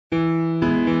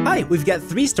Hi, we've got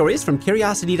 3 stories from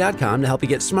Curiosity.com to help you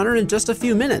get smarter in just a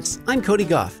few minutes. I'm Cody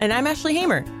Goff. And I'm Ashley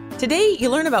Hamer. Today, you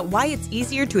learn about why it's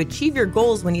easier to achieve your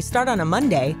goals when you start on a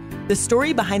Monday, the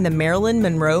story behind the Marilyn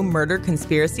Monroe murder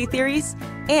conspiracy theories,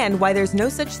 and why there's no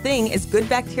such thing as good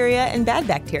bacteria and bad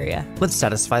bacteria. Let's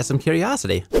satisfy some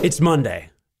curiosity. It's Monday.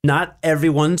 Not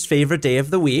everyone's favorite day of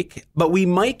the week, but we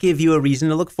might give you a reason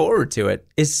to look forward to it,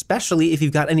 especially if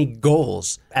you've got any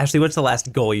goals. Ashley, what's the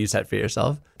last goal you set for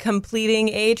yourself? Completing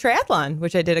a triathlon,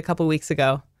 which I did a couple weeks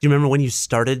ago. Do you remember when you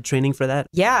started training for that?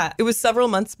 Yeah, it was several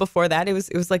months before that. It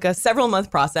was like a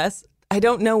several-month process. I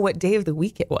don't know what day of the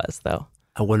week it was, though.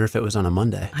 I wonder if it was on a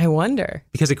Monday. I wonder.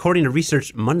 Because according to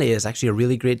research, Monday is actually a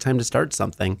really great time to start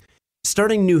something.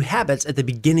 Starting new habits at the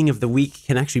beginning of the week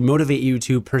can actually motivate you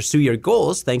to pursue your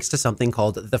goals thanks to something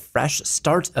called the fresh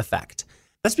start effect.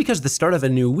 That's because the start of a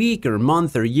new week or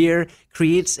month or year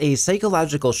creates a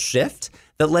psychological shift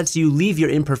that lets you leave your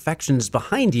imperfections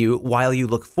behind you while you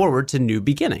look forward to new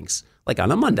beginnings, like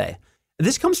on a Monday.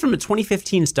 This comes from a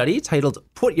 2015 study titled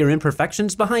Put Your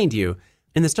Imperfections Behind You.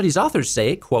 And the study's authors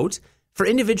say, quote, "For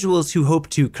individuals who hope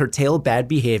to curtail bad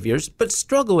behaviors but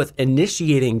struggle with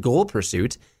initiating goal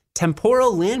pursuit,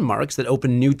 temporal landmarks that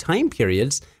open new time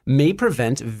periods may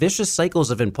prevent vicious cycles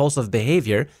of impulsive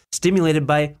behavior stimulated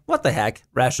by, what the heck,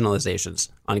 rationalizations,"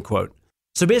 unquote.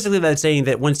 So basically that's saying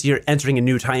that once you're entering a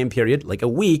new time period, like a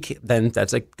week, then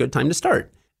that's a good time to start.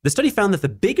 The study found that the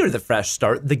bigger the fresh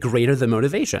start, the greater the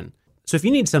motivation. So if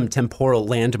you need some temporal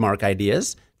landmark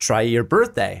ideas, try your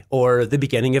birthday, or the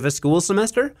beginning of a school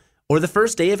semester, or the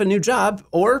first day of a new job,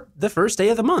 or the first day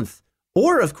of the month.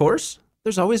 Or, of course,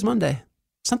 there's always Monday.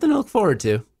 Something to look forward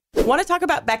to. Want to talk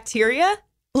about bacteria?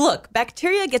 Look,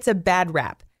 bacteria gets a bad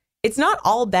rap. It's not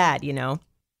all bad, you know.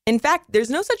 In fact,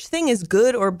 there's no such thing as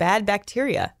good or bad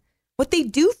bacteria. What they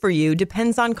do for you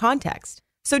depends on context.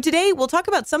 So today, we'll talk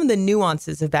about some of the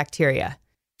nuances of bacteria.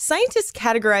 Scientists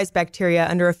categorize bacteria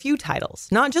under a few titles,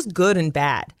 not just good and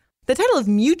bad. The title of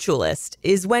mutualist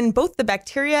is when both the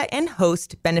bacteria and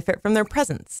host benefit from their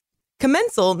presence.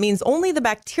 Commensal means only the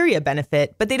bacteria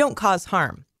benefit, but they don't cause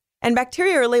harm. And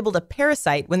bacteria are labeled a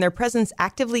parasite when their presence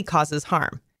actively causes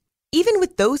harm. Even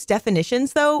with those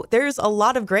definitions, though, there's a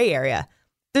lot of gray area.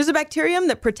 There's a bacterium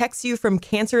that protects you from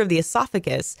cancer of the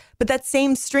esophagus, but that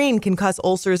same strain can cause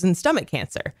ulcers and stomach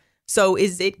cancer. So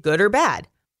is it good or bad?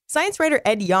 Science writer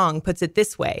Ed Yong puts it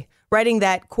this way, writing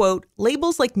that, quote,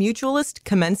 "Labels like mutualist,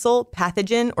 commensal,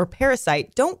 pathogen, or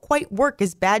parasite don't quite work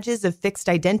as badges of fixed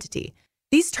identity.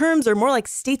 These terms are more like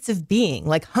states of being,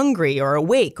 like hungry or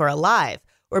awake or alive,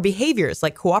 or behaviors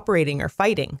like cooperating or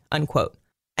fighting," unquote.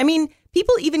 I mean,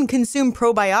 people even consume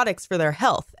probiotics for their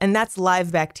health, and that's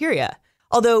live bacteria.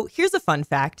 Although, here's a fun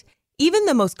fact. Even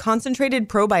the most concentrated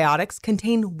probiotics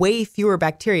contain way fewer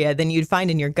bacteria than you'd find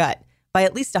in your gut, by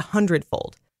at least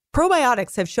 100-fold.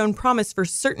 Probiotics have shown promise for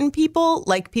certain people,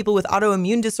 like people with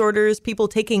autoimmune disorders, people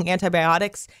taking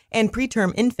antibiotics, and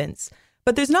preterm infants.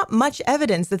 But there's not much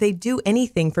evidence that they do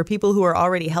anything for people who are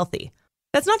already healthy.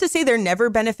 That's not to say they're never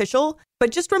beneficial,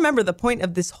 but just remember the point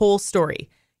of this whole story.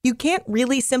 You can't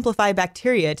really simplify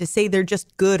bacteria to say they're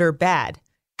just good or bad.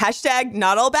 Hashtag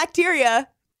not all bacteria.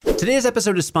 Today's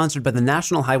episode is sponsored by the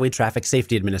National Highway Traffic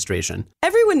Safety Administration.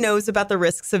 Everyone knows about the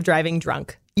risks of driving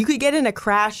drunk. You could get in a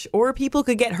crash, or people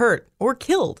could get hurt or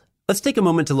killed. Let's take a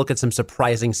moment to look at some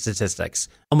surprising statistics.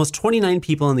 Almost 29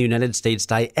 people in the United States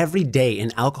die every day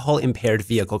in alcohol-impaired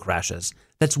vehicle crashes.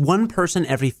 That's one person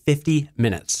every 50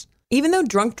 minutes. Even though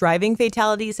drunk driving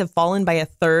fatalities have fallen by a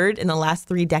third in the last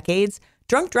 3 decades,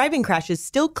 drunk driving crashes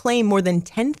still claim more than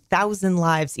 10,000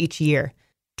 lives each year.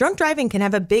 Drunk driving can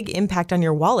have a big impact on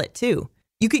your wallet, too.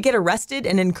 You could get arrested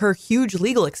and incur huge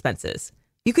legal expenses.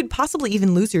 You could possibly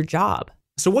even lose your job.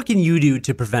 So what can you do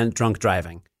to prevent drunk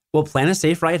driving? Well, plan a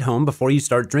safe ride home before you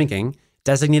start drinking,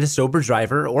 designate a sober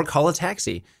driver, or call a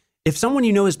taxi. If someone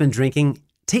you know has been drinking,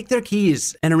 take their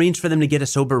keys and arrange for them to get a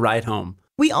sober ride home.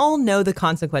 We all know the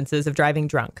consequences of driving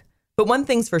drunk. But one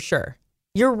thing's for sure.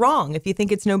 You're wrong if you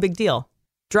think it's no big deal.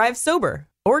 Drive sober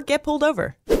or get pulled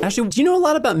over. Ashley, do you know a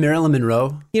lot about Marilyn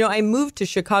Monroe? You know, I moved to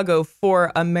Chicago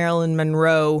for a Marilyn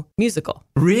Monroe musical.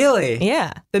 Really?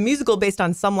 Yeah. The musical based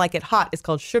on Some Like It Hot is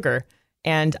called Sugar.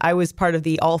 And I was part of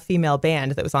the all-female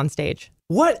band that was on stage.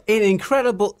 What an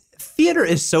incredible... Theater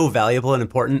is so valuable and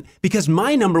important because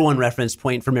my number one reference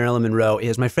point for Marilyn Monroe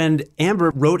is my friend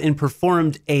Amber wrote and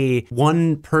performed a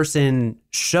one-person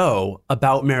show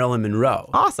about Marilyn Monroe.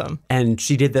 Awesome. And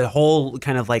she did the whole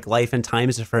kind of like life and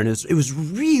times of her, and it was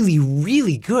really,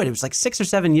 really good. It was like 6 or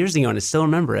 7 years ago, and I still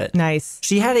remember it. Nice.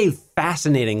 She had a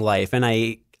fascinating life, and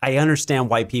I understand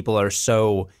why people are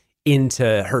so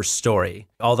into her story,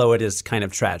 although it is kind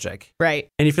of tragic. Right.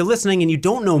 And if you're listening and you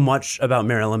don't know much about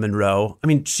Marilyn Monroe, I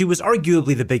mean, she was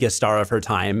arguably the biggest star of her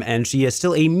time, and she is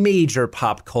still a major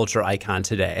pop culture icon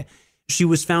today. She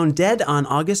was found dead on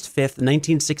August 5th,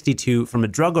 1962, from a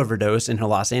drug overdose in her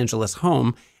Los Angeles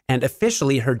home, and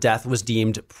officially her death was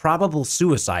deemed probable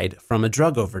suicide from a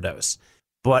drug overdose.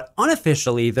 But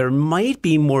unofficially, there might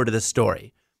be more to the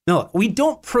story. Now, look, we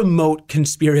don't promote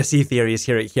conspiracy theories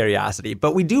here at Curiosity,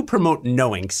 but we do promote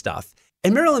knowing stuff.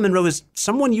 And Marilyn Monroe is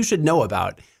someone you should know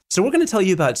about. So we're going to tell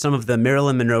you about some of the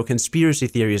Marilyn Monroe conspiracy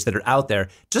theories that are out there,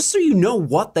 just so you know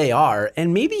what they are,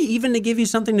 and maybe even to give you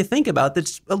something to think about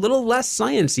that's a little less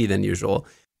science-y than usual.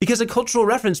 Because a cultural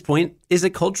reference point is a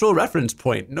cultural reference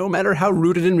point, no matter how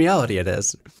rooted in reality it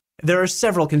is. There are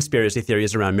several conspiracy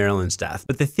theories around Marilyn's death,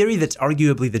 but the theory that's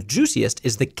arguably the juiciest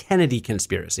is the Kennedy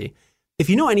conspiracy. If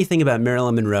you know anything about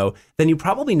Marilyn Monroe, then you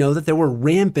probably know that there were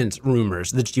rampant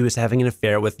rumors that she was having an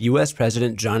affair with U.S.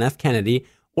 President John F. Kennedy,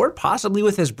 or possibly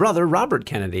with his brother, Robert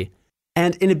Kennedy.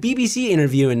 And in a BBC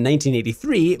interview in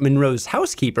 1983, Monroe's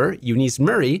housekeeper, Eunice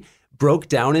Murray, broke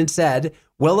down and said,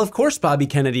 well, of course Bobby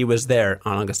Kennedy was there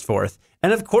on August 4th,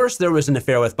 and of course there was an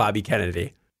affair with Bobby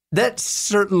Kennedy. That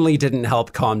certainly didn't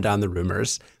help calm down the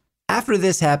rumors. After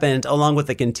this happened, along with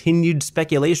the continued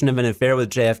speculation of an affair with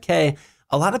JFK,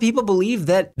 a lot of people believe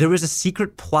that there was a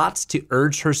secret plot to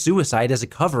urge her suicide as a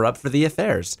cover-up for the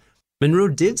affairs. Monroe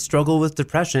did struggle with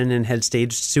depression and had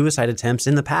staged suicide attempts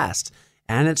in the past,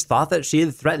 and it's thought that she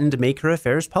had threatened to make her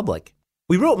affairs public.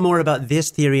 We wrote more about this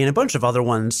theory and a bunch of other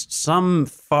ones, some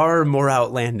far more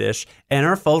outlandish, and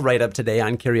our full write-up today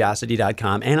on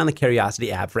Curiosity.com and on the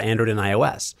Curiosity app for Android and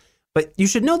iOS. But you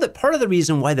should know that part of the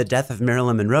reason why the death of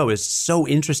Marilyn Monroe is so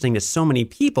interesting to so many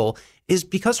people is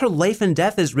because her life and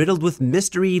death is riddled with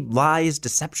mystery, lies,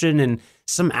 deception, and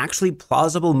some actually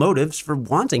plausible motives for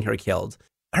wanting her killed.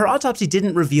 Her autopsy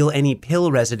didn't reveal any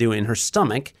pill residue in her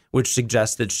stomach, which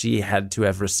suggests that she had to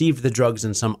have received the drugs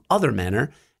in some other manner,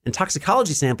 and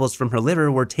toxicology samples from her liver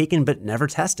were taken but never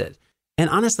tested. And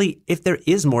honestly, if there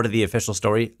is more to the official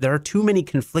story, there are too many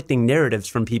conflicting narratives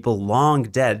from people long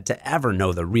dead to ever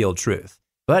know the real truth.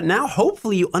 But now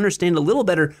hopefully you understand a little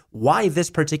better why this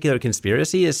particular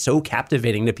conspiracy is so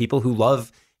captivating to people who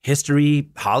love history,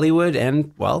 Hollywood,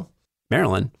 and, well,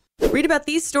 Marilyn. Read about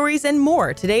these stories and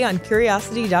more today on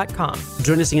Curiosity.com.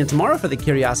 Join us again tomorrow for the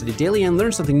Curiosity Daily and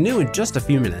learn something new in just a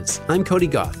few minutes. I'm Cody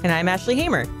Goff. And I'm Ashley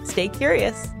Hamer. Stay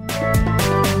curious.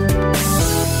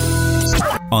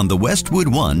 On the Westwood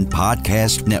One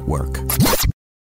Podcast Network.